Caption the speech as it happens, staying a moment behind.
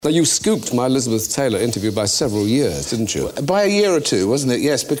Now, you scooped my Elizabeth Taylor interview by several years, didn't you? By a year or two, wasn't it?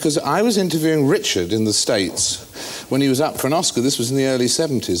 Yes, because I was interviewing Richard in the States when he was up for an Oscar. This was in the early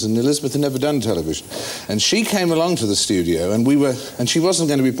 70s, and Elizabeth had never done television. And she came along to the studio, and she wasn't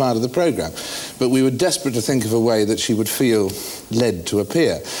going to be part of the programme, but we were desperate to think of a way that she would feel led to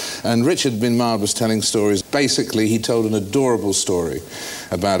appear. And Richard Binmard was telling stories. Basically, he told an adorable story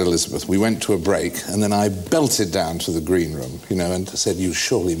about Elizabeth. We went to a break, and then I belted down to the green room, you know, and said, "You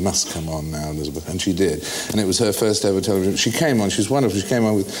surely must come on now, Elizabeth." And she did. And it was her first ever television. She came on, she was wonderful. She came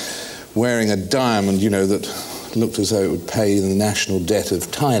on with wearing a diamond, you know, that looked as though it would pay the national debt of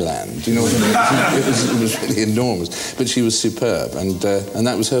Thailand. You know what I mean? It was really enormous. But she was superb, and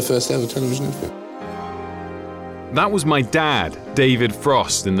that was her first ever television interview. That was my dad, David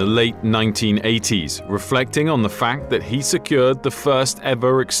Frost, in the late 1980s, reflecting on the fact that he secured the first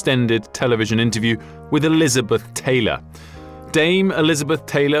ever extended television interview with Elizabeth Taylor. Dame Elizabeth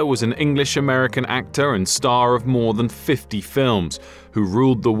Taylor was an English-American actor and star of more than 50 films, who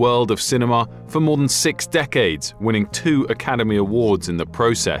ruled the world of cinema for more than 6 decades, winning 2 Academy Awards in the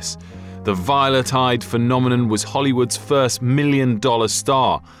process. The violet-eyed phenomenon was Hollywood's first million-dollar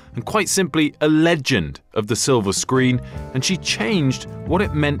star, and quite simply a legend of the silver screen, and she changed what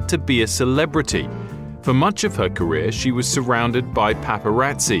it meant to be a celebrity. For much of her career, she was surrounded by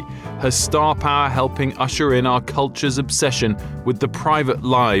paparazzi, her star power helping usher in our culture's obsession with the private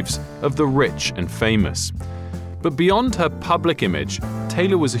lives of the rich and famous. But beyond her public image,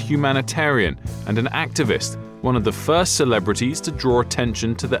 Taylor was a humanitarian and an activist, one of the first celebrities to draw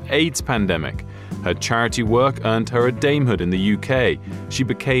attention to the AIDS pandemic. Her charity work earned her a damehood in the UK. She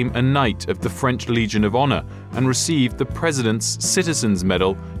became a Knight of the French Legion of Honor and received the President's Citizens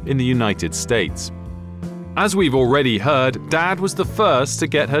Medal in the United States. As we've already heard, Dad was the first to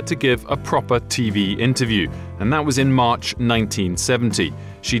get her to give a proper TV interview, and that was in March 1970.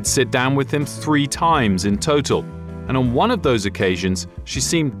 She'd sit down with him 3 times in total, and on one of those occasions, she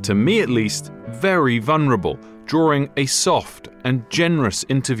seemed, to me at least, very vulnerable, drawing a soft and generous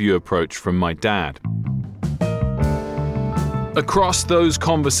interview approach from my dad. Across those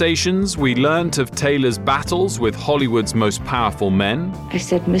conversations, we learnt of Taylor's battles with Hollywood's most powerful men. I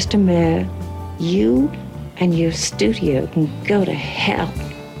said, "Mr. Mayor, you and your studio can go to hell."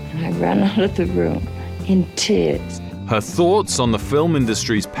 And I ran out of the room in tears. Her thoughts on the film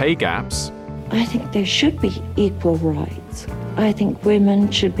industry's pay gaps. I think there should be equal rights. I think women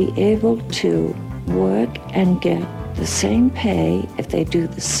should be able to work and get the same pay if they do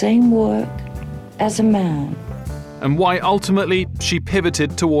the same work as a man. And why ultimately she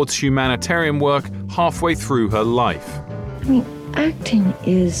pivoted towards humanitarian work halfway through her life. I mean, acting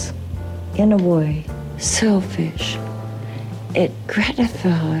is, in a way, selfish. It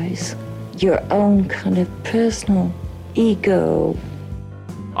gratifies your own kind of personal ego.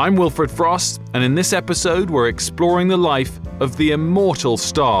 I'm Wilfred Frost, and in this episode we're exploring the life of the immortal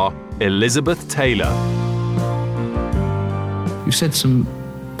star Elizabeth Taylor. You said some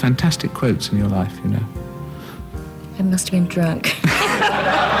fantastic quotes in your life, you know. I must have been drunk.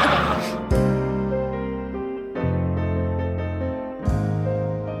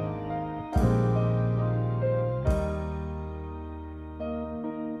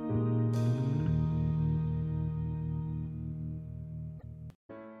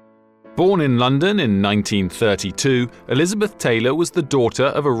 Born in London in 1932, Elizabeth Taylor was the daughter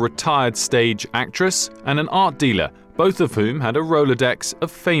of a retired stage actress and an art dealer, both of whom had a Rolodex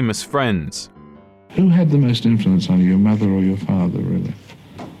of famous friends. Who had the most influence on you, your mother or your father, really?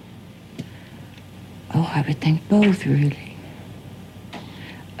 Oh, I would think both, really.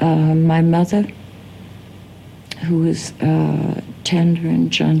 My mother, who was tender and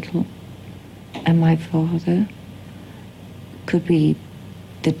gentle, and my father could be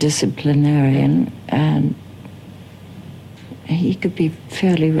the disciplinarian, and he could be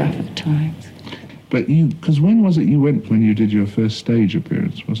fairly rough at times. But because when was it you went when you did your first stage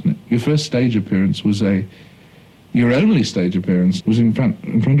appearance, wasn't it? Your first stage appearance was your only stage appearance was in front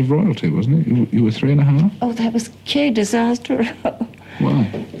of royalty, wasn't it? You were 3½? Oh, that was Kay Disaster.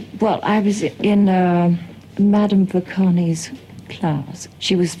 Why? Well, I was in Madame Vacani's class.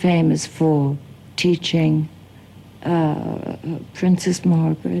 She was famous for teaching Princess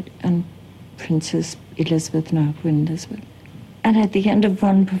Margaret and Princess Elizabeth, now Queen Elizabeth. And at the end of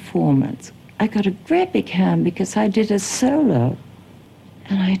one performance, I got a great big hand because I did a solo,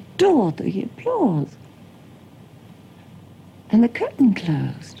 and I adored the applause. And the curtain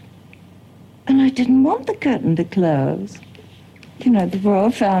closed. And I didn't want the curtain to close. You know, the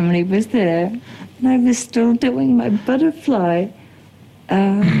royal family was there, and I was still doing my butterfly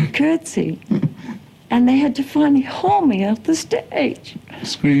curtsy. And they had to finally haul me off the stage.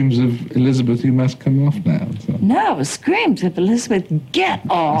 Screams of Elizabeth, you must come off now. So. No, screams of Elizabeth, get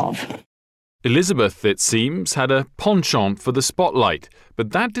off. Elizabeth, it seems, had a penchant for the spotlight,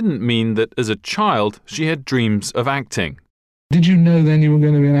 but that didn't mean that as a child she had dreams of acting. Did you know then you were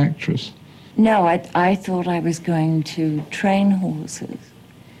going to be an actress? No, I thought I was going to train horses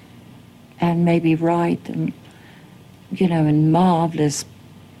and maybe ride them, you know, in marvellous,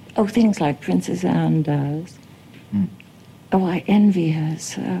 things like Princess Anne does. Mm. Oh, I envy her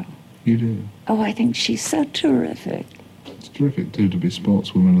so. You do? Oh, I think she's so terrific. It's terrific, too, to be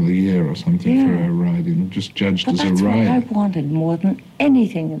Sportswoman of the Year or something for her riding, just judged as a rider. That's what I wanted more than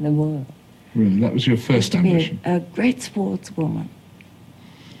anything in the world. Really? That was your first ambition? To be a great sportswoman.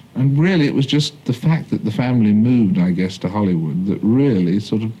 And really, it was just the fact that the family moved, I guess, to Hollywood that really,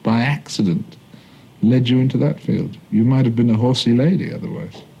 sort of by accident, led you into that field. You might have been a horsey lady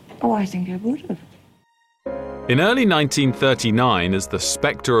otherwise. Oh, I think I would have. In early 1939, as the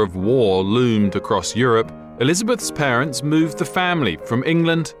spectre of war loomed across Europe, Elizabeth's parents moved the family from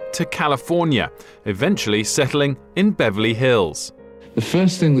England to California, eventually settling in Beverly Hills. The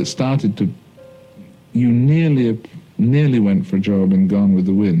first thing that started to... You nearly went for a job in Gone with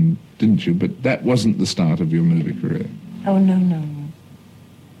the Wind, didn't you? But that wasn't the start of your movie career. Oh, no.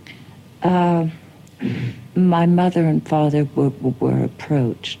 My mother and father were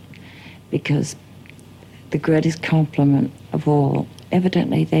approached because the greatest compliment of all,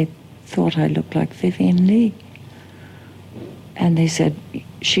 evidently they thought I looked like Vivian Leigh. And they said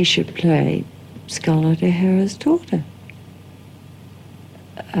she should play Scarlett O'Hara's daughter.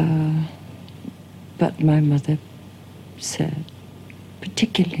 But my mother said,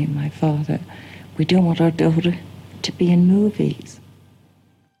 particularly my father, we don't want our daughter to be in movies.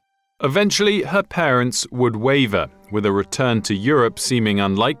 Eventually, her parents would waver, with a return to Europe seeming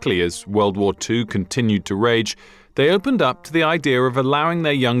unlikely as World War II continued to rage. They opened up to the idea of allowing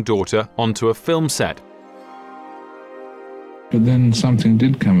their young daughter onto a film set. But then something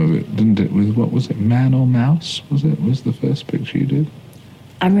did come of it, didn't it? With, what was it, Man or Mouse, was it? Was the first picture you did?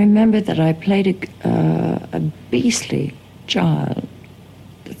 I remember that I played a beastly child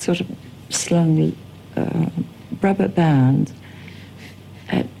that sort of slung rubber bands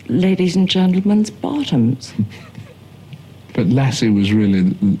at ladies' and gentlemen's bottoms. But Lassie was really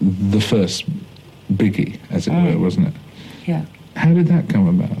the first biggie, as it were, wasn't it? Yeah. How did that come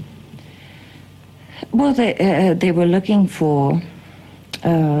about? Well, they were looking for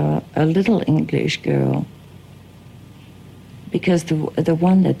a little English girl because the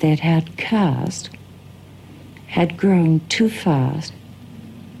one that they'd had cast had grown too fast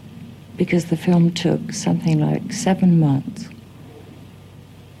because the film took something like 7 months.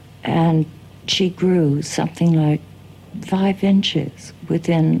 And she grew something like 5 inches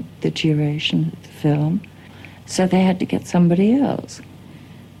within the duration of the film. So they had to get somebody else.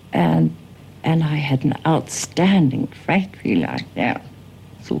 And I had an outstanding, frankly like that,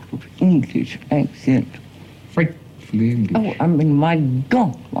 sort of English accent. Frightfully English. Oh, I mean, my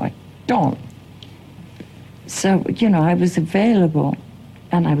God, my God. So, you know, I was available,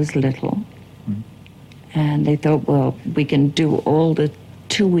 and I was little. Mm. And they thought, well, we can do all the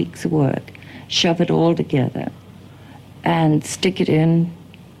 2 weeks of work, shove it all together, and stick it in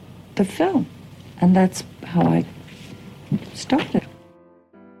the film. And that's how I started.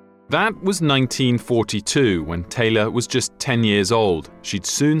 That was 1942, when Taylor was just 10 years old. She'd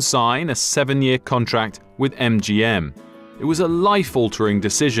soon sign a 7-year contract with MGM. It was a life-altering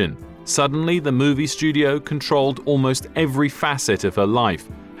decision. Suddenly, the movie studio controlled almost every facet of her life: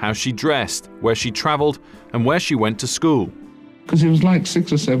 how she dressed, where she traveled, and where she went to school. Because it was like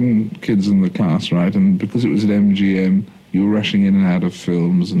 6 or 7 kids in the class, right? And because it was at MGM, you were rushing in and out of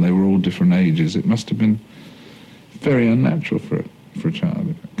films, and they were all different ages. It must have been very unnatural for a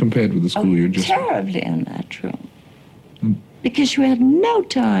child, compared with the school you just... Terribly unnatural. Because you had no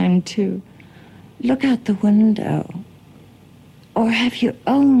time to look out the window or have your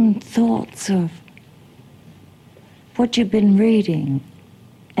own thoughts of what you've been reading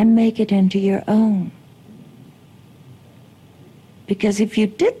and make it into your own. Because if you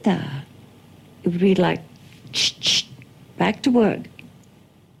did that, it would be like, shh, back to work.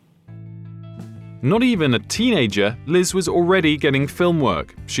 Not even a teenager, Liz was already getting film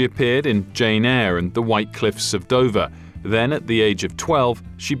work. She appeared in Jane Eyre and The White Cliffs of Dover. Then, at the age of 12,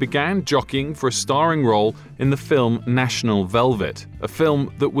 she began jockeying for a starring role in the film National Velvet, a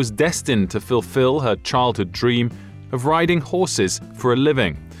film that was destined to fulfill her childhood dream of riding horses for a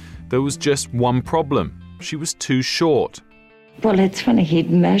living. There was just one problem: she was too short. Well, it's funny, he'd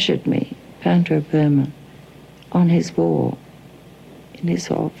measured me, Pandro Berman, on his wall in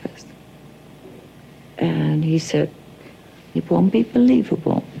his office. And he said, "It won't be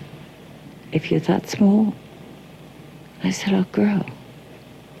believable if you're that small." I said, "I'll grow."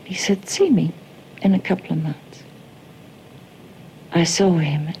 He said, "See me in a couple of months." I saw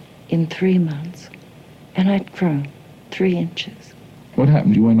him in 3 months, and I'd grown 3 inches. What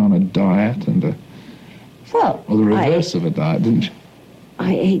happened? You went on a diet and Well, or the reverse of a diet, didn't you?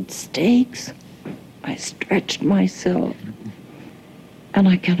 I ate steaks, I stretched myself, and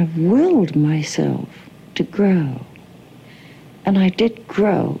I kind of willed myself to grow. And I did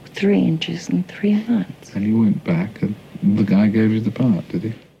grow 3 inches in 3 months. And you went back and the guy gave you the part, did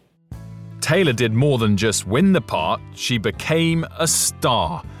he? Taylor did more than just win the part, she became a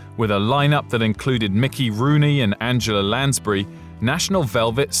star. With a lineup that included Mickey Rooney and Angela Lansbury, National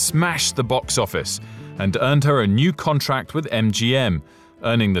Velvet smashed the box office and earned her a new contract with MGM,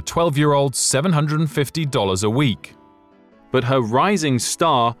 earning the 12-year-old $750 a week. But her rising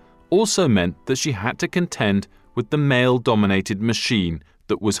star also meant that she had to contend with the male-dominated machine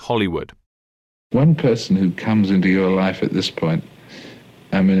that was Hollywood. One person who comes into your life at this point,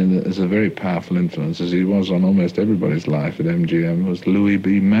 I mean, as a very powerful influence, as he was on almost everybody's life at MGM, was Louis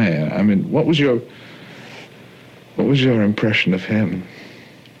B. Mayer. I mean, what was your impression of him?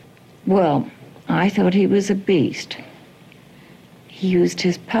 Well, I thought he was a beast. He used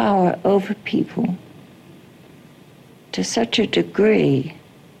his power over people to such a degree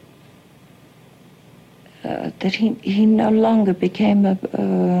that he no longer became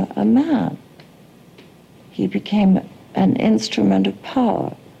a man. He became an instrument of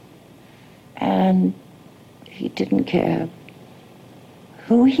power, and he didn't care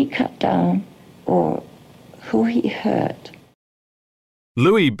who he cut down or who he hurt.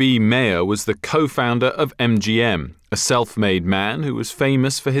 Louis B. Mayer was the co-founder of MGM, a self-made man who was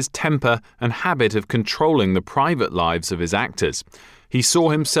famous for his temper and habit of controlling the private lives of his actors. He saw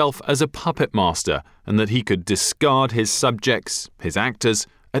himself as a puppet master and that he could discard his subjects, his actors,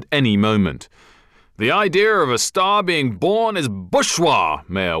 at any moment. "The idea of a star being born is bourgeois,"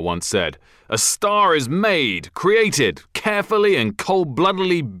 Mayer once said. "A star is made, created, carefully and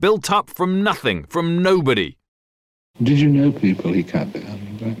cold-bloodedly built up from nothing, from nobody." Did you know people he cut down?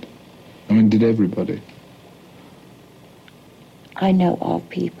 Right? I mean, did everybody? I know all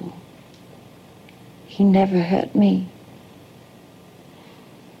people. He never hurt me.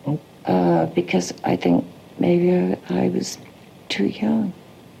 Because I think maybe I was too young.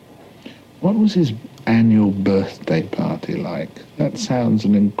 What was his annual birthday party like? That sounds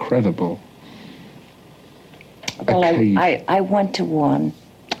an incredible Well, occasion. I went to one,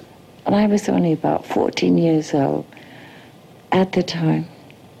 and I was only about 14 years old at the time.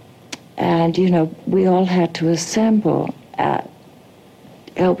 And, you know, we all had to assemble at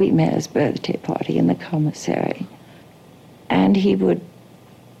L.B. Mayer's birthday party in the commissary. And he would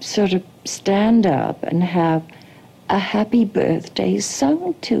sort of stand up and have a happy birthday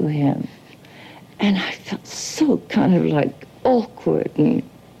sung to him. And I felt so kind of like awkward and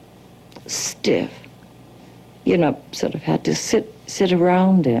stiff. You know, sort of had to sit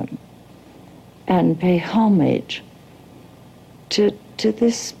around him and pay homage to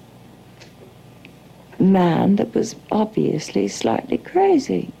this man that was obviously slightly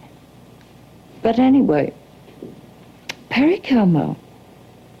crazy. But anyway, Perry Como,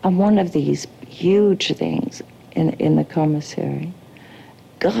 on one of these huge things in the commissary,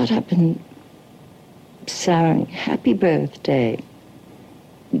 got up and sang, "Happy birthday,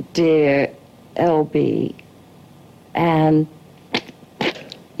 dear L.B., and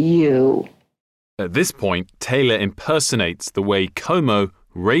you." At this point, Taylor impersonates the way Como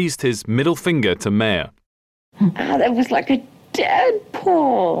raised his middle finger to Mayer. There was like a dead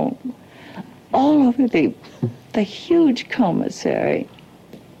pall all over the huge commissary,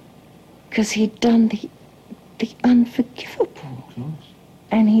 because he'd done the unforgivable.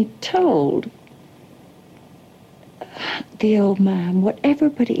 And he told the old man what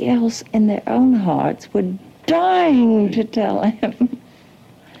everybody else in their own hearts were dying to tell him.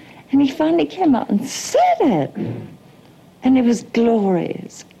 And he finally came out and said it. And it was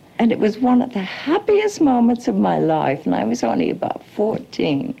glorious. And it was one of the happiest moments of my life, and I was only about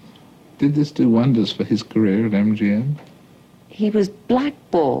 14. Did this do wonders for his career at MGM? He was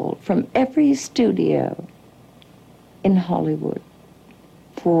blackballed from every studio in Hollywood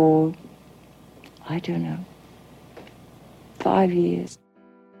for, I don't know, 5 years.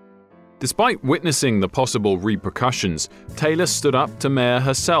 Despite witnessing the possible repercussions, Taylor stood up to Mayer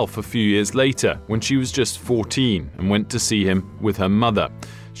herself a few years later when she was just 14 and went to see him with her mother.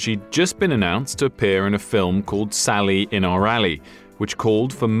 She'd just been announced to appear in a film called Sally in Our Alley, which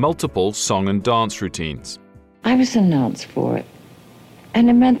called for multiple song and dance routines. I was announced for it, And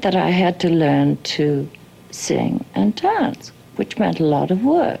it meant that I had to learn to sing and dance, which meant a lot of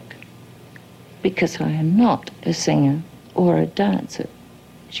work, because I am not a singer or a dancer,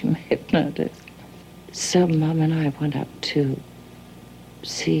 as you may have noticed. So Mum and I went up to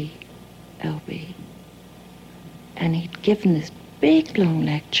see LB, and he'd given this big, long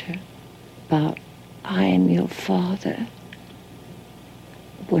lecture about, I am your father.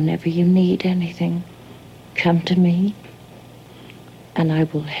 Whenever you need anything, come to me, and I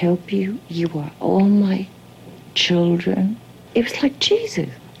will help you. You are all my children. It was like Jesus,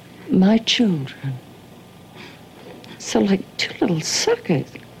 my children. So like two little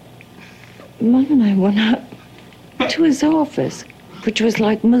suckers. Mum and I went up to his office, which was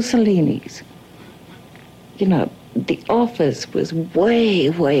like Mussolini's. You know, the office was way,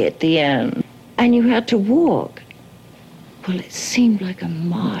 way at the end, and you had to walk. Well, it seemed like a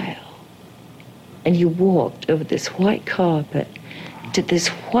mile. And you walked over this white carpet to this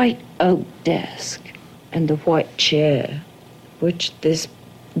white oak desk and the white chair, which this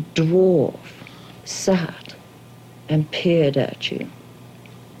dwarf sat and peered at you.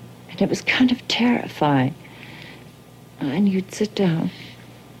 And it was kind of terrifying. And you'd sit down,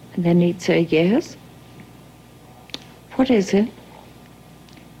 and then he'd say, yes? What is it?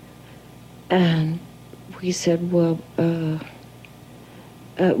 And we said, well,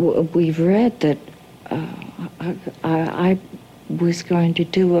 we've read that I was going to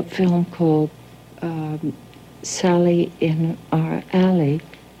do a film called Sally in Our Alley.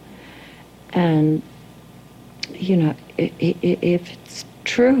 And, you know, if it's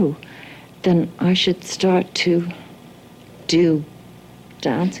true, then I should start to do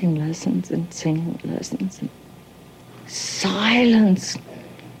dancing lessons and singing lessons. And silence,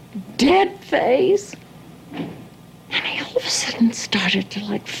 dead face. And he all of a sudden started to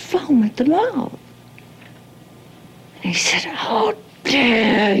like foam at the mouth. And he said, how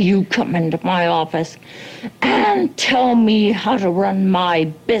dare you come into my office and tell me how to run my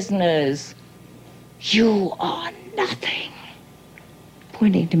business? You are nothing.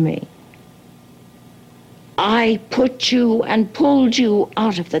 Pointing to me. I put you and pulled you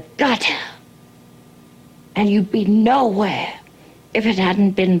out of the gutter, and you'd be nowhere if it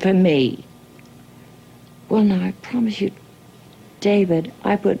hadn't been for me. Well, now, I promise you, David,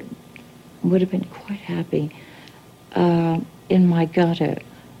 I would have been quite happy in my gutter,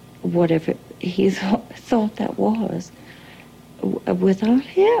 whatever he thought that was, without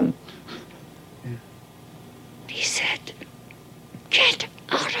him. Yeah. He said, get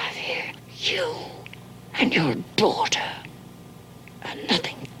out of here, you and your daughter are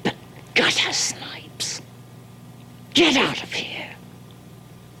nothing but gutter snipes. Get out of here.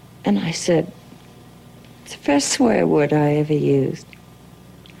 And I said, it's the first swear word I ever used.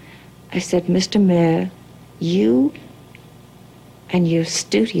 I said, Mr. Mayor, you and your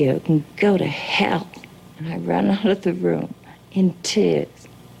studio can go to hell. And I ran out of the room in tears.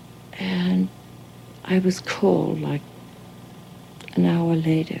 And I was called like an hour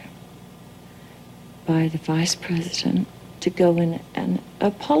later by the vice president to go in and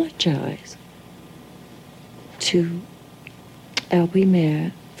apologize to L.B.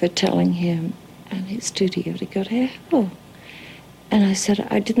 Mayer for telling him and his studio to go to hell. And I said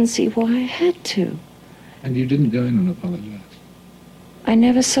I didn't see why I had to. And you didn't go in and apologize? I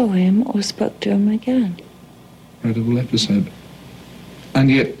never saw him or spoke to him again. Incredible episode. And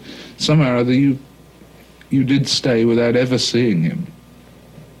yet, somehow or other, you did stay without ever seeing him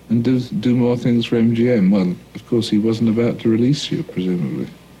and do more things for MGM. Well, of course, he wasn't about to release you, presumably.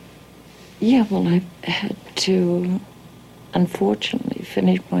 Yeah, well, I had to, unfortunately,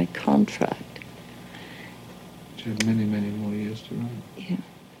 finish my contract. You had many, many more years to run. Yeah.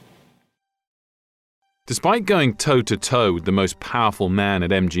 Despite going toe-to-toe with the most powerful man at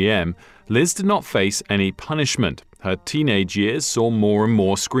MGM, Liz did not face any punishment. Her teenage years saw more and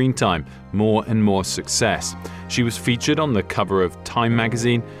more screen time, more and more success. She was featured on the cover of Time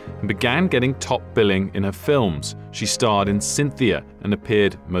magazine and began getting top billing in her films. She starred in Cynthia and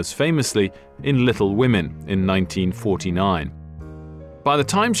appeared, most famously, in Little Women in 1949. By the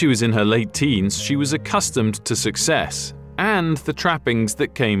time she was in her late teens, she was accustomed to success and the trappings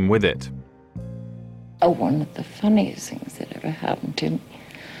that came with it. Oh, one of the funniest things that ever happened to me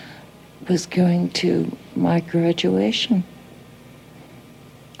was going to my graduation.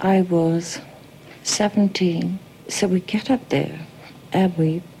 I was 17, so we get up there and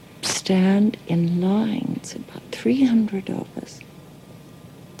we stand in lines, about 300 of us.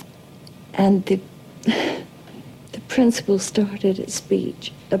 And the principal started a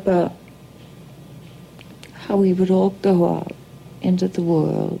speech about how we would all go out into the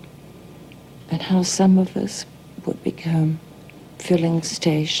world and how some of us would become filling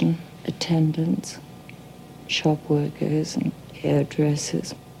station attendants, shop workers and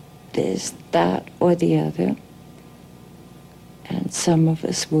hairdressers. There's that or the other. And some of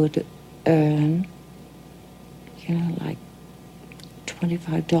us would earn, like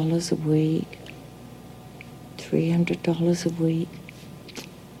 $25 a week, $300 a week.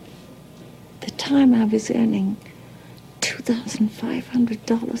 At the time I was earning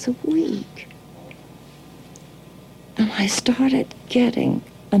 $2,500 a week. And I started getting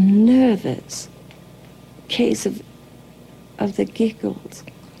a nervous case of the giggles.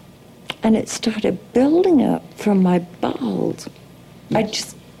 And it started building up from my bowels. I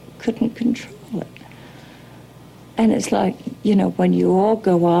just couldn't control it. And it's like, when you all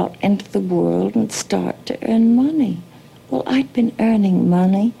go out into the world and start to earn money. Well, I'd been earning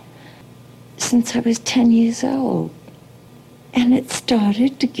money since I was 10 years old. And it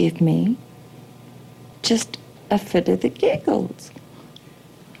started to give me just a fit of the giggles.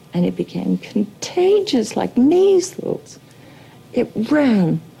 And it became contagious like measles. It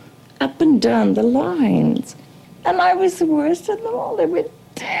ran up and down the lines. And I was the worst of them all. There were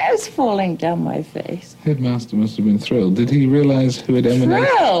tears falling down my face. Headmaster must have been thrilled. Did he realise who had emanated?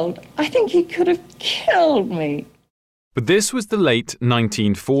 Thrilled? I think he could have killed me. But this was the late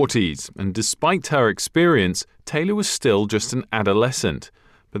 1940s, and despite her experience, Taylor was still just an adolescent.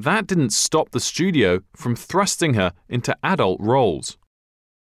 But that didn't stop the studio from thrusting her into adult roles.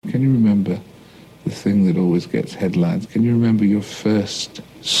 Can you remember the thing that always gets headlines? Can you remember your first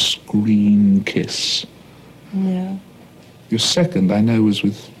screen kiss? No. Your second, I know, was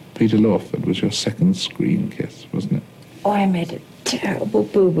with Peter Lawford, was your second screen kiss, wasn't it? Oh, I made a terrible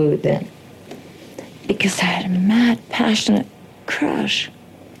boo-boo then. Because I had a mad, passionate crush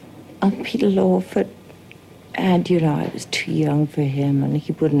on Peter Lawford. And, I was too young for him, and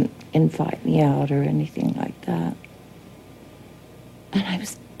he wouldn't invite me out or anything like that. And I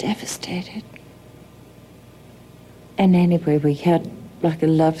was devastated. And anyway, we had like a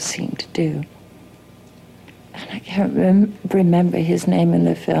love scene to do. And I can't remember his name in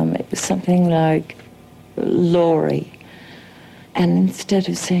the film. It was something like Laurie. And instead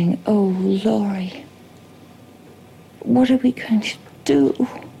of saying, "Oh, Laurie, what are we going to do?"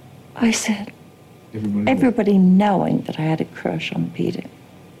 I said, everybody knowing that I had a crush on Peter.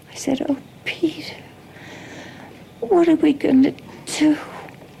 I said, "Oh, Peter, what are we going to do?"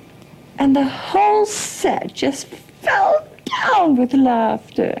 And the whole set just fell down with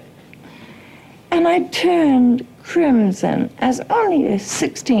laughter. And I turned crimson, as only a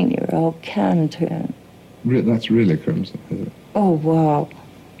 16-year-old can turn. That's really crimson, is it? Oh, wow.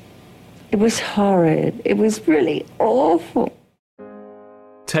 It was horrid. It was really awful.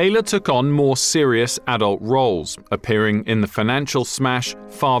 Taylor took on more serious adult roles, appearing in the financial smash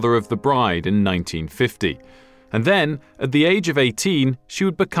Father of the Bride in 1950. And then, at the age of 18, she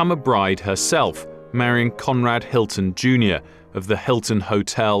would become a bride herself, marrying Conrad Hilton Jr. of the Hilton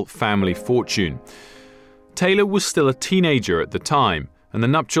Hotel family fortune. Taylor was still a teenager at the time, and the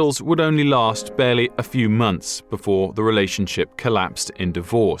nuptials would only last barely a few months before the relationship collapsed in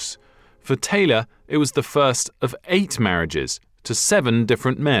divorce. For Taylor, it was the first of 8 marriages to 7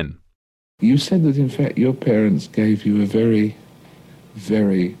 different men. You said that, in fact, your parents gave you a very,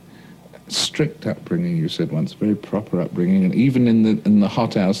 very strict upbringing, you said once, very proper upbringing, and even in the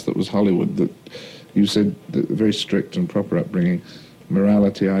hothouse that was Hollywood, that you said that very strict and proper upbringing.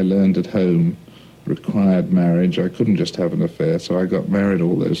 Morality I learned at home required marriage. I couldn't just have an affair, so I got married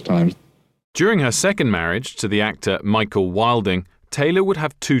all those times. During her second marriage to the actor Michael Wilding, Taylor would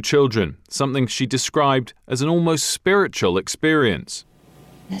have 2 children, something she described as an almost spiritual experience.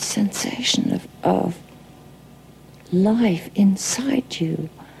 The sensation of life inside you.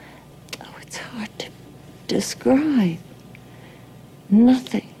 Oh, it's hard to describe.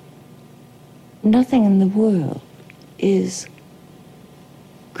 Nothing in the world is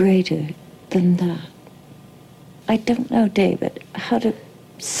greater than that. I don't know, David, how to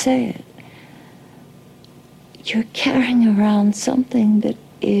say it. You're carrying around something that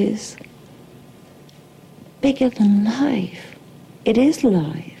is bigger than life. It is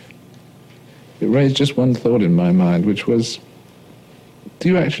life. It raised just one thought in my mind, which was, do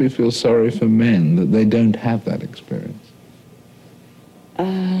you actually feel sorry for men that they don't have that experience?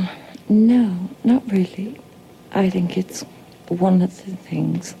 No, not really. I think it's one of the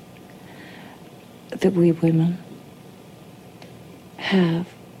things that we women have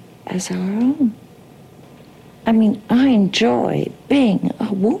as our own. I mean, I enjoy being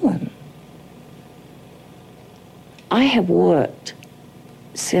a woman. I have worked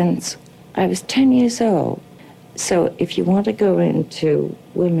since I was 10 years old. So if you want to go into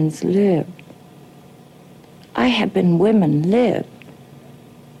women's lib, I have been women live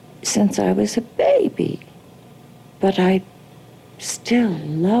since I was a baby, but I still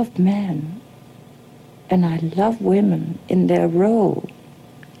love men, and I love women in their role,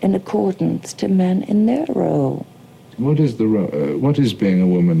 in accordance to men in their role. What is the what is being a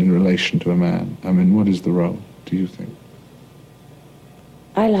woman in relation to a man? I mean, what is the role, do you think?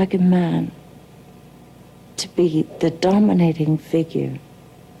 I like a man to be the dominating figure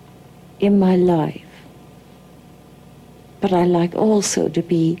in my life, but I like also to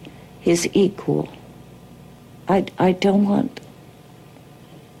be his equal. I don't want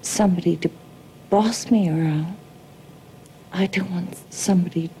somebody to boss me around. I don't want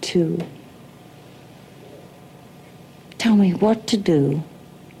somebody to tell me what to do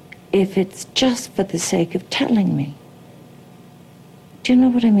if it's just for the sake of telling me. Do you know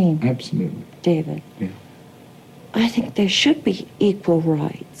what I mean? Absolutely. David? Yeah. I think there should be equal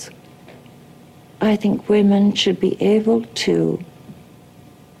rights. I think women should be able to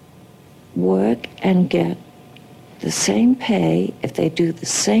work and get the same pay if they do the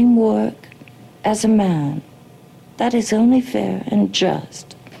same work as a man. That is only fair and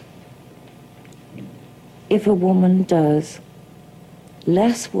just. If a woman does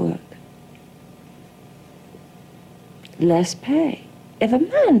less work, less pay. If a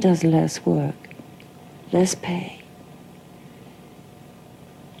man does less work, less pay.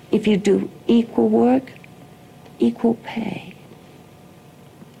 If you do equal work, equal pay.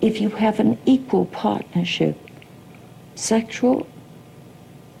 If you have an equal partnership, sexual,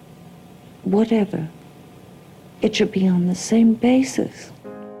 whatever, it should be on the same basis.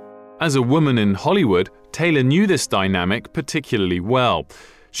 As a woman in Hollywood, Taylor knew this dynamic particularly well.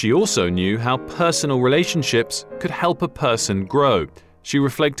 She also knew how personal relationships could help a person grow. She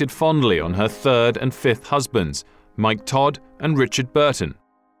reflected fondly on her third and fifth husbands, Mike Todd and Richard Burton.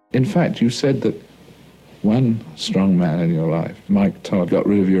 In fact, you said that one strong man in your life, Mike Todd, got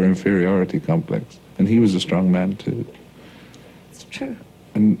rid of your inferiority complex, and he was a strong man too. It's true.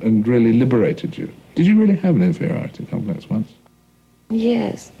 And really liberated you. Did you really have an inferiority complex once?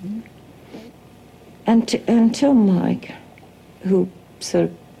 Yes. Until Mike, who sort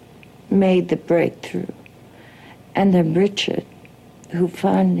of made the breakthrough, and then Richard, who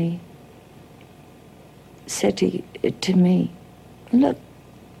finally said to me, look,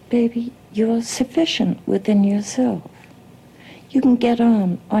 baby, you're sufficient within yourself. You can get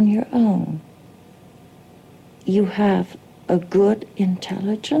on your own. You have a good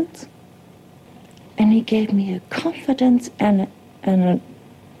intelligence. And he gave me a confidence and an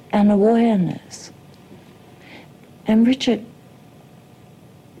awareness. And Richard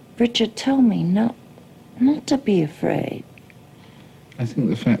told me not to be afraid. I think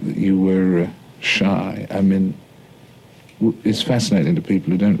the fact that you were shy, I mean, it's fascinating to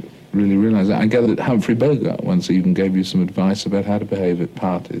people who don't really realise that. I gather that Humphrey Bogart once even gave you some advice about how to behave at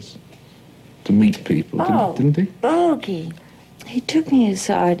parties, to meet people, didn't he? Bogey. He took me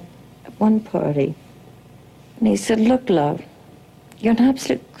aside at one party, and he said, look, love, you're an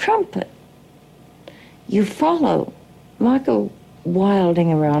absolute crumpet. You follow Michael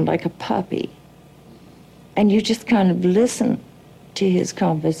wilding around like a puppy, and you just kind of listen to his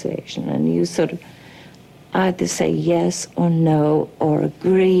conversation, and you sort of either say yes or no, or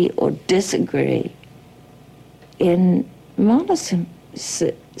agree or disagree in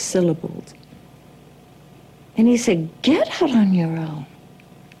monosyllables. And he said, get out on your own.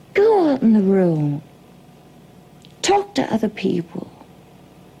 Go out in the room. Talk to other people.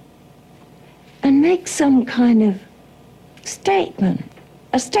 And make some kind of statement,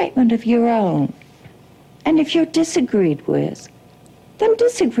 a statement of your own. And if you're disagreed with, then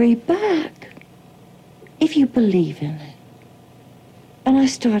disagree back, if you believe in it. And I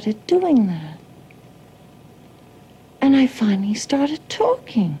started doing that. And I finally started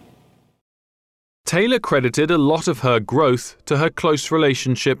talking. Taylor credited a lot of her growth to her close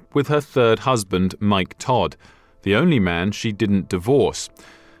relationship with her third husband, Mike Todd, the only man she didn't divorce.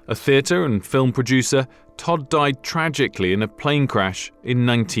 A theatre and film producer, Todd died tragically in a plane crash in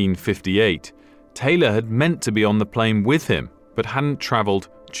 1958. Taylor had meant to be on the plane with him, but hadn't travelled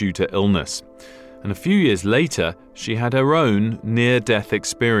due to illness. And a few years later, she had her own near-death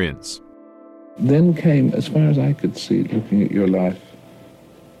experience. Then came, as far as I could see, looking at your life,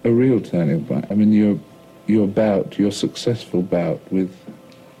 a real turning point. I mean, your successful bout with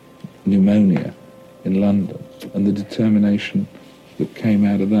pneumonia in London and the determination that came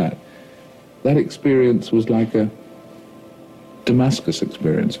out of that. That experience was like a Damascus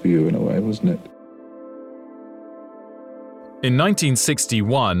experience for you in a way, wasn't it? In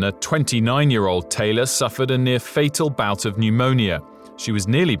 1961, a 29-year-old Taylor suffered a near-fatal bout of pneumonia. She was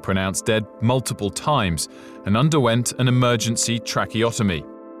nearly pronounced dead multiple times and underwent an emergency tracheotomy.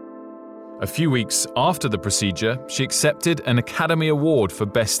 A few weeks after the procedure, she accepted an Academy Award for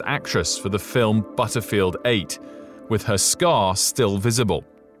Best Actress for the film Butterfield 8, with her scar still visible.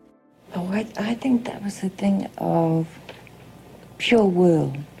 Oh, I think that was a thing of pure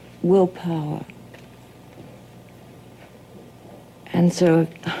willpower. And so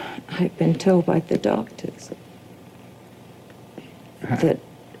I've been told by the doctors that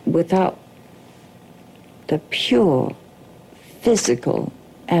without the pure physical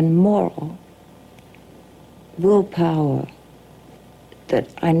and moral willpower, that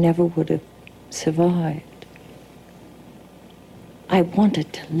I never would have survived. I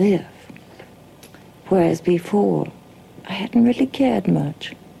wanted to live, whereas before I hadn't really cared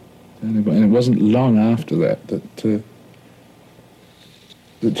much. And it wasn't long after that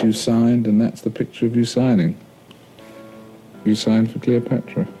you signed, and that's the picture of you signing. You signed for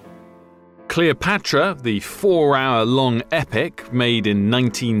Cleopatra. Cleopatra, the 4-hour-long epic made in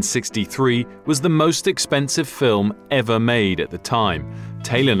 1963, was the most expensive film ever made at the time.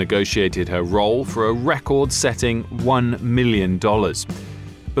 Taylor negotiated her role for a record-setting $1 million.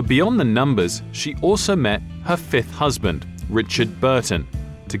 But beyond the numbers, she also met her fifth husband, Richard Burton.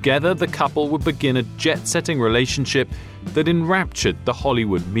 Together, the couple would begin a jet-setting relationship that enraptured the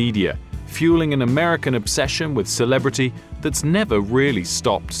Hollywood media, fueling an American obsession with celebrity that's never really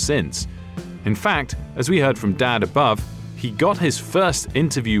stopped since. In fact, as we heard from Dad above, he got his first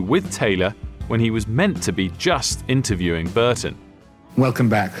interview with Taylor when he was meant to be just interviewing Burton. Welcome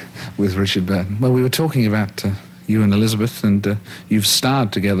back with Richard Burton. Well, we were talking about you and Elizabeth, and you've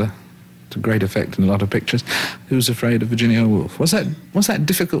starred together to great effect in a lot of pictures. Who's Afraid of Virginia Woolf? Was that a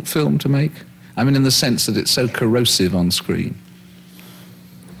difficult film to make? I mean, in the sense that it's so corrosive on screen.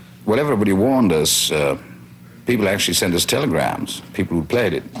 Well, everybody warned us. People actually sent us telegrams, people who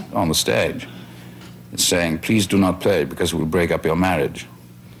played it on the stage, saying, please do not play it because it will break up your marriage.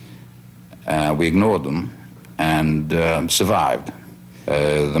 We ignored them and survived.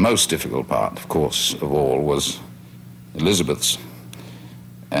 The most difficult part, of course, of all was Elizabeth's.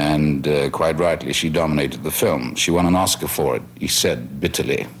 And quite rightly, she dominated the film. She won an Oscar for it, he said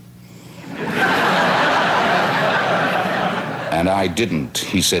bitterly. And I didn't,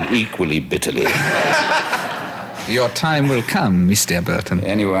 he said equally bitterly. Your time will come, Mr. Burton.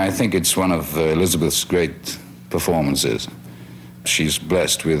 Anyway, I think it's one of Elizabeth's great performances. She's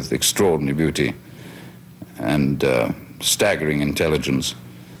blessed with extraordinary beauty and staggering intelligence.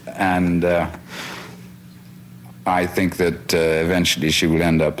 And I think that eventually she will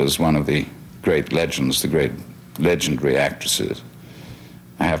end up as one of the great legends, the great legendary actresses.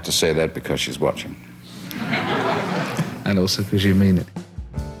 I have to say that because she's watching. And also because you mean it.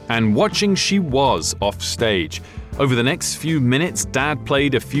 And watching she was off stage. Over the next few minutes, Dad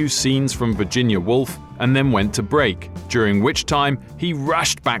played a few scenes from Virginia Woolf and then went to break, during which time he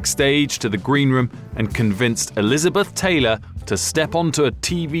rushed backstage to the green room and convinced Elizabeth Taylor to step onto a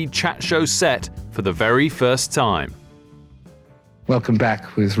TV chat show set for the very first time. Welcome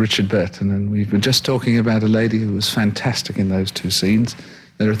back with Richard Burton, and we've been just talking about a lady who was fantastic in those two scenes.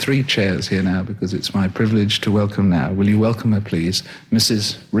 There are 3 chairs here now because it's my privilege to welcome now. Will you welcome her, please,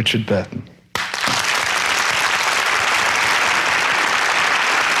 Mrs. Richard Burton.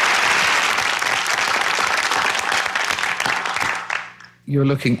 You're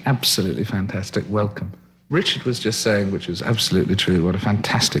looking absolutely fantastic. Welcome. Richard was just saying, which is absolutely true, what a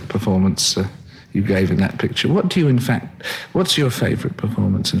fantastic performance you gave in that picture. What's your favourite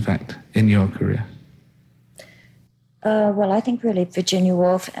performance, in fact, in your career? Well, I think really Virginia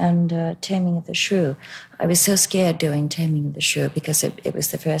Woolf and Taming of the Shrew. I was so scared doing Taming of the Shrew because it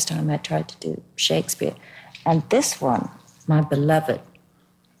was the first time I tried to do Shakespeare. And this one, my beloved,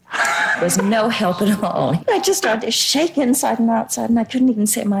 was no help at all. I just started to shake inside and outside, and I couldn't even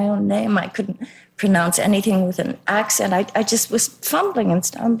say my own name. I couldn't pronounce anything with an accent. I just was fumbling and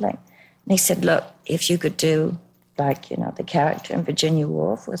stumbling. And he said, look, if you could do, like, the character in Virginia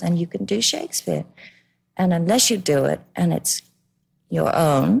Woolf, well, then you can do Shakespeare. And unless you do it and it's your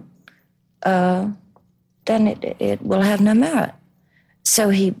own, then it will have no merit. So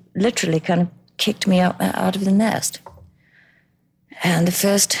he literally kind of kicked me out of the nest. And the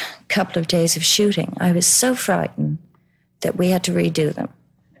first couple of days of shooting, I was so frightened that we had to redo them.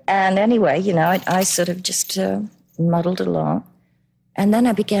 And anyway, I sort of just muddled along. And then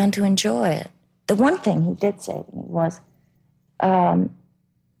I began to enjoy it. The one thing he did say to me was,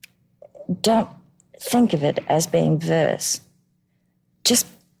 don't think of it as being verse. Just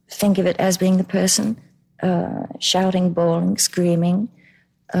think of it as being the person shouting, bawling, screaming,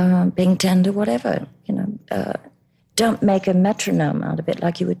 being tender, whatever. Don't make a metronome out of it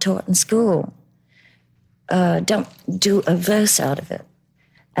like you were taught in school. Don't do a verse out of it.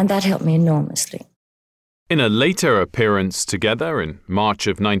 And that helped me enormously. In a later appearance together in March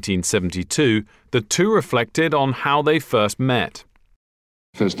of 1972, the two reflected on how they first met.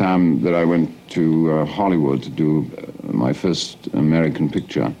 First time that I went to Hollywood to do my first American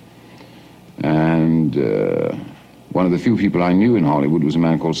picture. And one of the few people I knew in Hollywood was a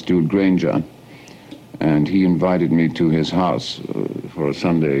man called Stuart Granger. And he invited me to his house for a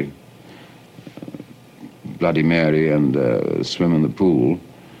Sunday Bloody Mary and swim in the pool.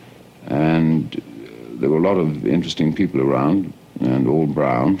 And there were a lot of interesting people around, and all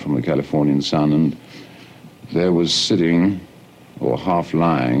brown from the Californian sun. And there was sitting, or half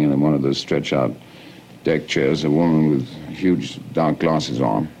lying, in one of those stretch-out deck chairs, a woman with huge dark glasses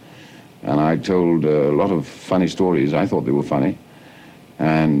on. And I told a lot of funny stories. I thought they were funny.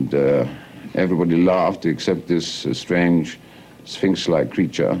 And everybody laughed except this strange sphinx-like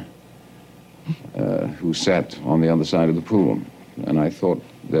creature who sat on the other side of the pool. And I thought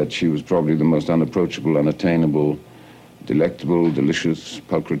that she was probably the most unapproachable, unattainable, delectable, delicious,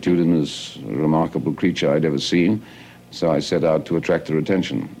 pulchritudinous, remarkable creature I'd ever seen. So I set out to attract her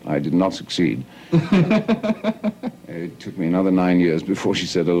attention. I did not succeed. It took me another 9 years before she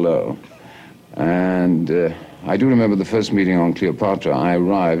said hello. And I do remember the first meeting on Cleopatra. I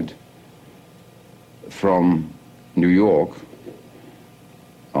arrived from New York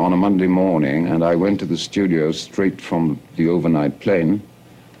on a Monday morning, and I went to the studio straight from the overnight plane,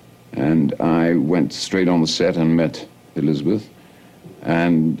 and I went straight on the set and met Elizabeth,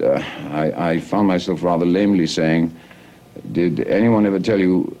 and I found myself rather lamely saying, "Did anyone ever tell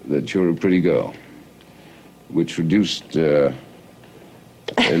you that you're a pretty girl?" Which reduced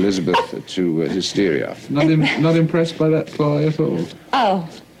Elizabeth to hysteria. Not impressed by that ploy at all? Oh,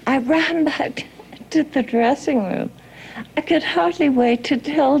 I ran back to the dressing room. I could hardly wait to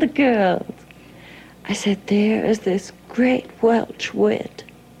tell the girls. I said, there is this great Welsh wit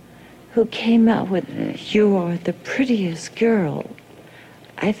who came out with, "You're the prettiest girl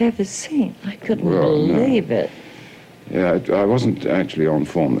I've ever seen." I couldn't believe it. Yeah, I wasn't actually on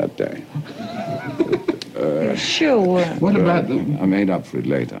form that day. You sure were. What about I made up for it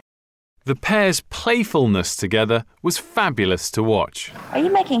later. The pair's playfulness together was fabulous to watch. Are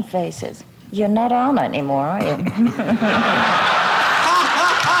you making faces? You're not on anymore, are you?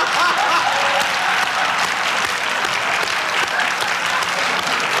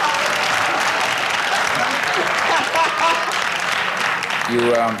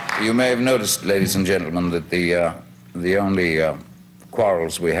 You may have noticed, ladies and gentlemen, that the only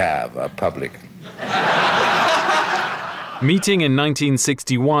quarrels we have are public. Meeting in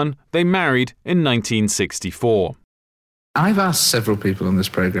 1961, they married in 1964. I've asked several people on this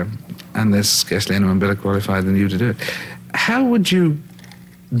program, and there's scarcely anyone better qualified than you to do it. How would you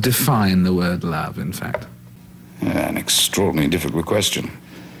define the word love, in fact? An extraordinarily difficult question.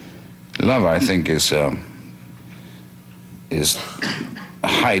 Love, I think, is a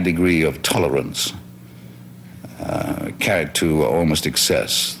high degree of tolerance, carried to almost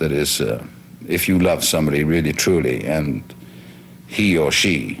excess. That is, if you love somebody really truly, and he or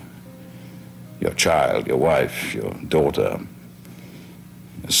she, your child, your wife, your daughter,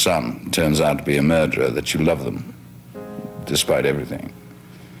 your son, turns out to be a murderer, that you love them despite everything.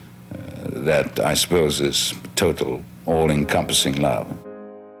 That, I suppose, is total, all-encompassing love.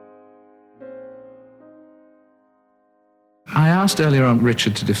 I asked earlier on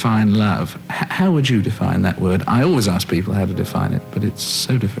Richard to define love. How would you define that word? I always ask people how to define it, but it's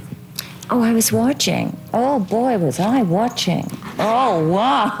so difficult. Oh, I was watching. Oh, boy, was I watching. Oh,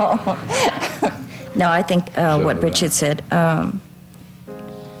 wow. No, I think what Richard said, to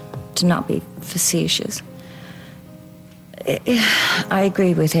not be facetious. I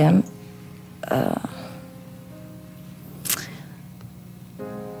agree with him.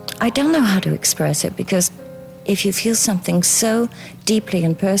 I don't know how to express it, because if you feel something so deeply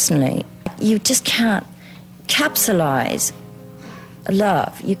and personally, you just can't capsulize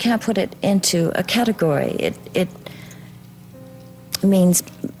love. You can't put it into a category. It means,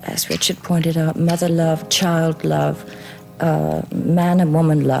 as Richard pointed out, mother love, child love, man and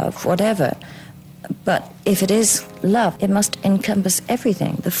woman love, whatever. But if it is love, it must encompass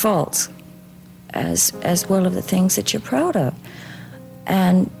everything, the faults, as well as the things that you're proud of.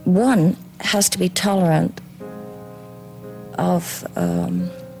 And one has to be tolerant of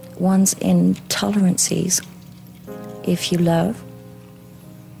one's intolerancies. If you love,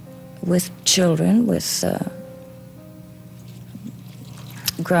 with children, with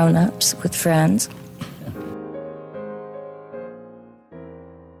grown-ups, with friends.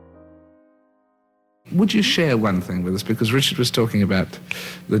 Would you share one thing with us? Because Richard was talking about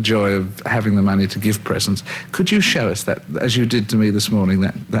the joy of having the money to give presents. Could you show us that, as you did to me this morning,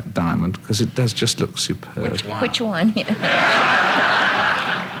 that diamond? Because it does just look superb. Which one?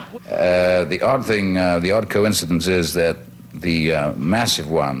 The odd thing, the odd coincidence is that the massive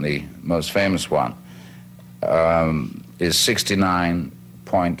one, the most famous one, is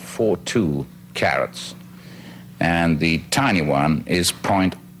 69.42 carats. And the tiny one is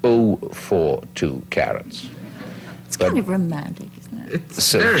 0.042 carats. It's kind of romantic, isn't it?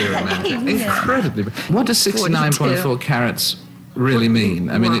 It's very romantic, incredibly. What does 69.4 carats really mean?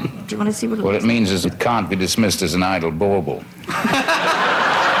 I mean, do you want to see what it What looks it means is it can't be dismissed as an idle bauble.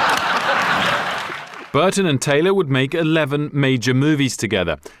 Burton and Taylor would make 11 major movies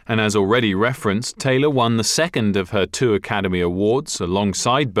together, and as already referenced, Taylor won the second of her 2 Academy Awards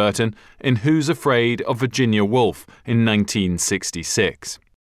alongside Burton in Who's Afraid of Virginia Woolf in 1966.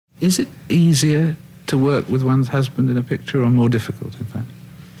 is it easier to work with one's husband in a picture, or more difficult, in fact?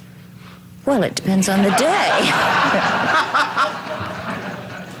 Well, it depends on the day.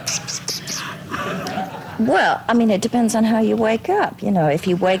 Well, I mean, it depends on how you wake up. You know, if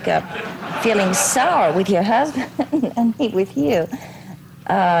you wake up feeling sour with your husband and he with you,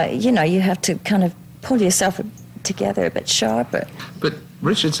 you know, you have to kind of pull yourself together a bit sharper. But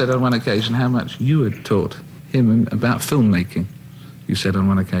Richard said on one occasion how much you had taught him about filmmaking. You said on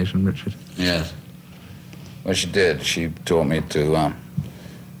one occasion, Richard. Yes. Well, she did. She taught me to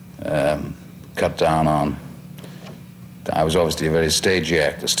cut down on... I was obviously a very stagey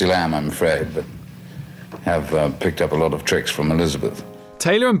actor, still am, I'm afraid, but have picked up a lot of tricks from Elizabeth.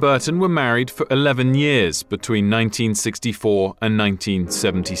 Taylor and Burton were married for 11 years between 1964 and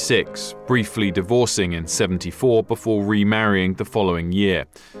 1976, briefly divorcing in 74 before remarrying the following year.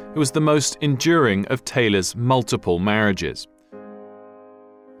 It was the most enduring of Taylor's multiple marriages.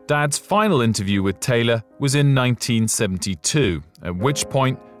 Dad's final interview with Taylor was in 1972, at which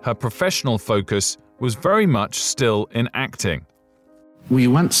point her professional focus was very much still in acting. Well,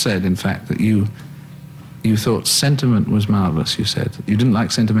 you once said, in fact, that you thought sentiment was marvellous, you said. You didn't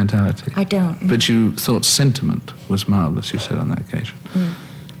like sentimentality. I don't. But you thought sentiment was marvellous, you said on that occasion. Mm.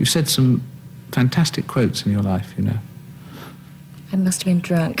 You said some fantastic quotes in your life, you know. I must have been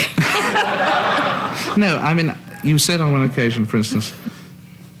drunk. No, I mean, you said on one occasion, for instance,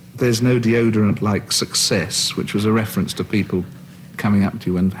 there's no deodorant like success, which was a reference to people coming up to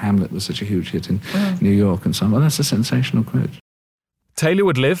you when Hamlet was such a huge hit in New York and so on. Well, that's a sensational quote. Taylor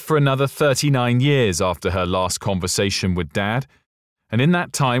would live for another 39 years after her last conversation with Dad, and in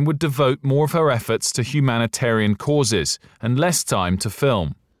that time would devote more of her efforts to humanitarian causes and less time to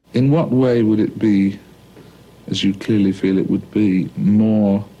film. In what way would it be, as you clearly feel it would be,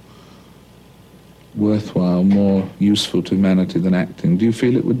 more worthwhile, more useful to humanity than acting? Do you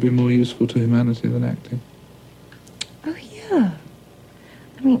feel it would be more useful to humanity than acting? Oh, yeah.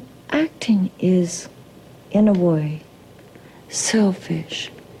 I mean, acting is, in a way,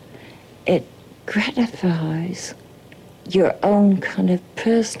 selfish. It gratifies your own kind of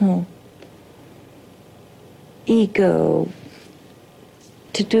personal ego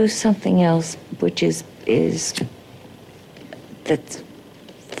to do something else which is that's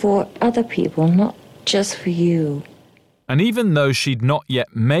for other people, not just for you. And even though she'd not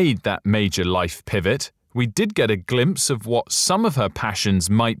yet made that major life pivot, we did get a glimpse of what some of her passions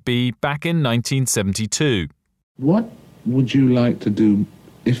might be back in 1972. What would you like to do,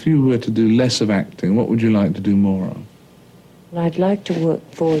 if you were to do less of acting, what would you like to do more of? Well, I'd like to work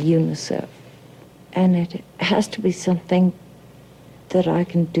for UNICEF, and it has to be something that I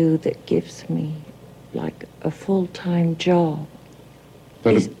can do that gives me, like, a full-time job.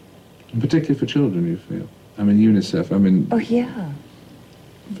 But particularly for children, you feel? I mean, UNICEF, I mean... Oh, yeah.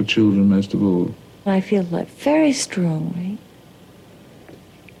 For children most of all. I feel like very strongly,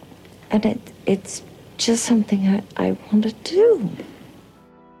 and it's just something I want to do.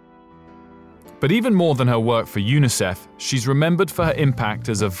 But even more than her work for UNICEF, she's remembered for her impact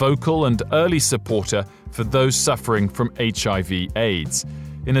as a vocal and early supporter for those suffering from HIV/AIDS,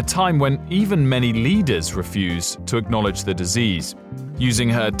 in a time when even many leaders refused to acknowledge the disease, using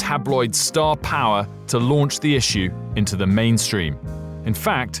her tabloid star power to launch the issue into the mainstream. In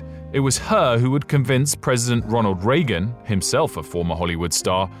fact, it was her who would convince President Ronald Reagan, himself a former Hollywood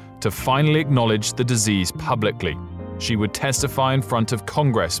star, to finally acknowledge the disease publicly. She would testify in front of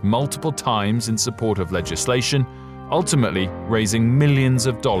Congress multiple times in support of legislation, ultimately raising millions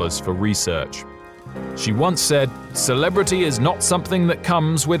of dollars for research. She once said, "Celebrity is not something that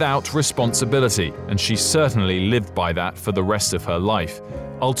comes without responsibility," and she certainly lived by that for the rest of her life,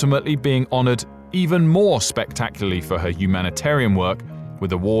 ultimately being honored even more spectacularly for her humanitarian work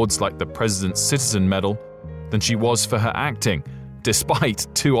with awards like the President's Citizen Medal than she was for her acting, despite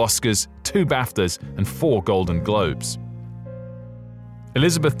 2 Oscars, 2 BAFTAs, and 4 Golden Globes.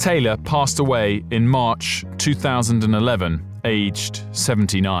 Elizabeth Taylor passed away in March 2011, aged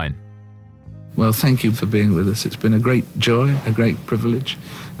 79. Well, thank you for being with us. It's been a great joy, a great privilege,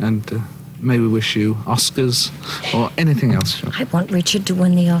 and may we wish you Oscars or anything else. I want Richard to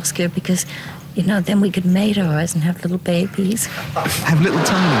win the Oscar because, you know, then we could mate ours and have little babies. Have little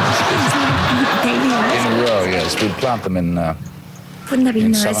tiny Oscars. Baby Oscars. In a row, yes. We'd plant them in Wouldn't that be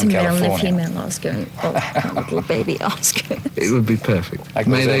in nice? Southern A male and a California. female Oscar and a little baby Oscar. It would be perfect. like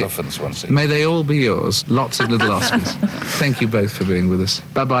those elephants once. May they all be yours. Lots of little Oscars. Thank you both for being with us.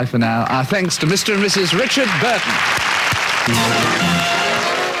 Bye-bye for now. Our thanks to Mr. and Mrs. Richard Burton.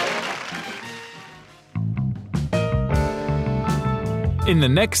 In the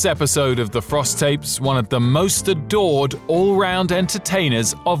next episode of The Frost Tapes, one of the most adored all-round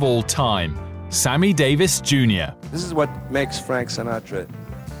entertainers of all time, Sammy Davis Jr. This is what makes Frank Sinatra,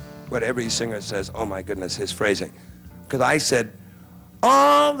 what every singer says, oh my goodness, his phrasing. Because I said,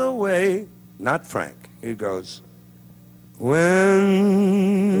 all the way, not Frank. He goes,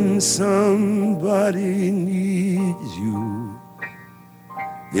 when somebody needs you,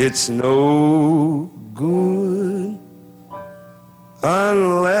 it's no good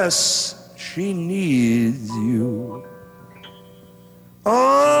unless she needs you. Oh,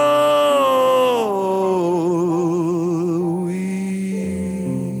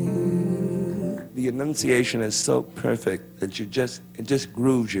 the enunciation is so perfect that it just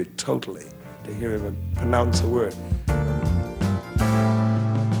grooves you totally to hear him pronounce a word.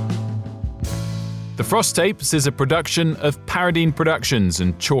 The Frost Tapes is a production of Paradine Productions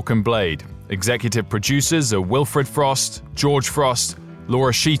and Chalk and Blade. Executive producers are Wilfred Frost, George Frost,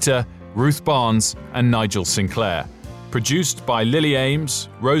 Laura Sheeter, Ruth Barnes, and Nigel Sinclair. Produced by Lily Ames,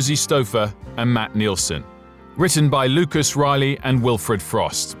 Rosie Stouffer, and Matt Nielsen. Written by Lucas Riley and Wilfred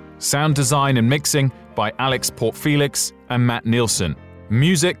Frost. Sound design and mixing by Alex Portfelix and Matt Nielsen.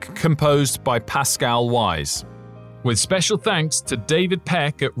 Music composed by Pascal Wise. With special thanks to David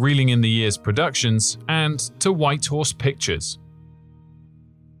Peck at Reeling in the Years Productions and to White Horse Pictures.